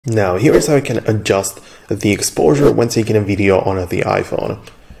Now, here's how you can adjust the exposure when taking a video on the iPhone.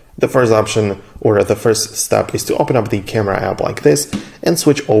 The first option, or the first step, is to open up the camera app like this and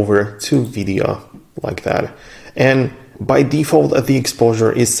switch over to video like that. And by default, the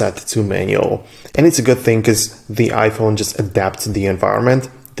exposure is set to manual. And it's a good thing because the iPhone just adapts to the environment.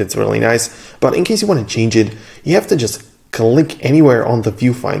 That's really nice. But in case you want to change it, you have to just click anywhere on the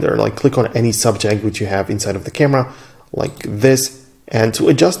viewfinder, like click on any subject which you have inside of the camera, like this. And to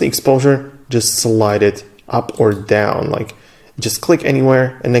adjust the exposure, just slide it up or down, like just click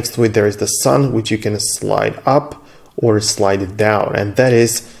anywhere, and next to it there is the sun, which you can slide up or slide it down. And that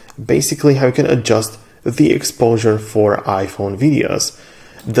is basically how you can adjust the exposure for iPhone videos.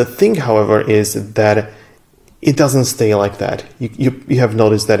 The thing, however, is that it doesn't stay like that. You have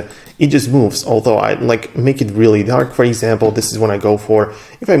noticed that it just moves, although I like make it really dark. For example, this is when I go for,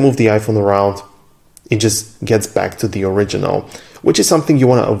 if I move the iPhone around, it just gets back to the original, which is something you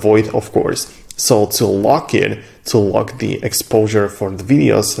want to avoid, of course. So to lock it, to lock the exposure for the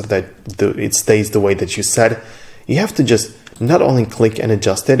videos so that it stays the way that you said, you have to just not only click and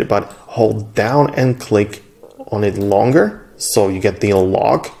adjust it, but hold down and click on it longer. So you get the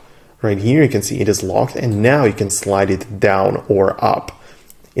lock right here. You can see it is locked, and now you can slide it down or up.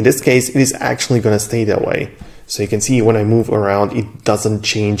 In this case, it is actually going to stay that way. So you can see when I move around, it doesn't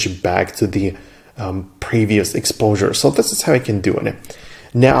change back to the previous exposure. So this is how I can do it.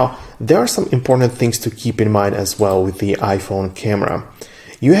 Now, there are some important things to keep in mind as well with the iPhone camera.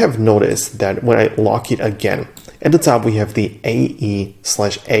 You have noticed that when I lock it again, at the top we have the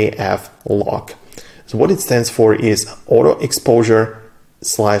AE/AF lock. So what it stands for is auto exposure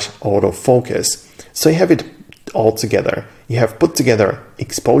 / auto focus. So you have it all together. You have put together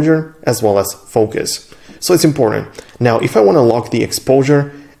exposure as well as focus. So it's important. Now, if I want to lock the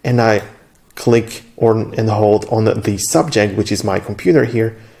exposure and I click and hold on the subject, which is my computer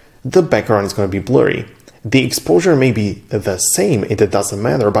here, the background is going to be blurry. The exposure may be the same, it doesn't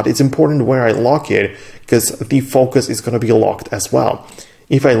matter, but it's important where I lock it because the focus is going to be locked as well.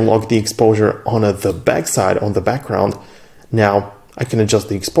 If I lock the exposure on the backside, on the background, now I can adjust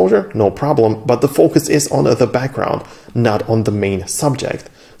the exposure, no problem, but the focus is on the background, not on the main subject.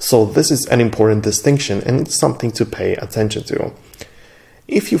 So this is an important distinction and it's something to pay attention to.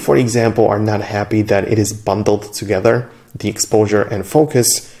 If you, for example, are not happy that it is bundled together, the exposure and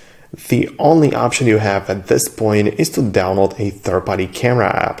focus, the only option you have at this point is to download a third-party camera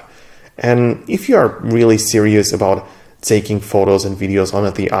app. And if you are really serious about taking photos and videos on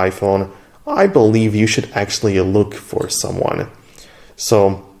the iPhone, I believe you should actually look for someone.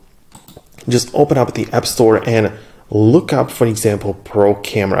 So just open up the App Store and look up, for example, Pro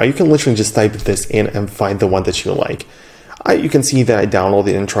Camera. You can literally just type this in and find the one that you like. You can see that I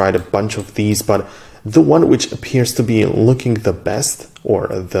downloaded and tried a bunch of these, but the one which appears to be looking the best, or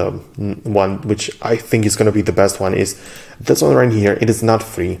the one which I think is going to be the best one, is this one right here. It is not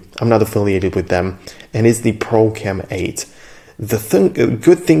free. I'm not affiliated with them, and it's the ProCam 8. The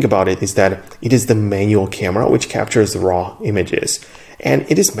good thing about it is that it is the manual camera which captures raw images. And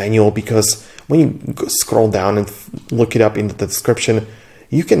it is manual because when you scroll down and look it up in the description,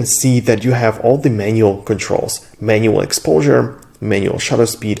 you can see that you have all the manual controls, manual exposure, manual shutter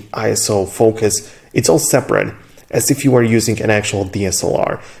speed, ISO, focus. It's all separate as if you were using an actual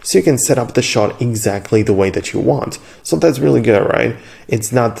DSLR. So you can set up the shot exactly the way that you want. So that's really good, right?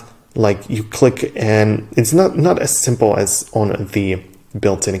 It's not like you click and it's not as simple as on the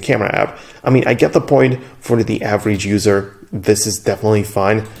built-in camera app. I mean, I get the point. For the average user, this is definitely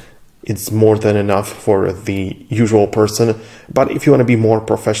fine. It's more than enough for the usual person, but if you want to be more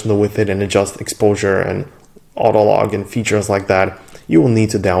professional with it and adjust exposure and auto log and features like that, you will need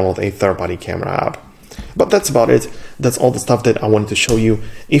to download a third-party camera app. But that's about it. That's all the stuff that I wanted to show you.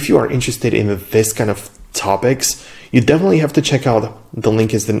 If you are interested in this kind of topics, you definitely have to check out, the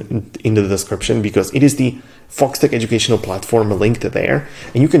link is in the description, because it is the Foxtecc educational platform linked there,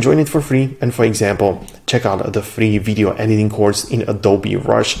 and you can join it for free. And for example, check out the free video editing course in Adobe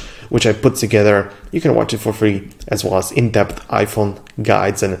Rush, which I put together. You can watch it for free, as well as in-depth iPhone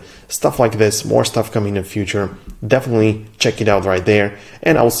guides and stuff like this. More stuff coming in the future. Definitely check it out right there,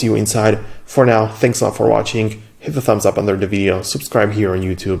 and I will see you inside. For now, thanks a lot for watching. Hit the thumbs up under the video, subscribe here on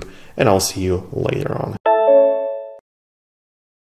YouTube, and I'll see you later on.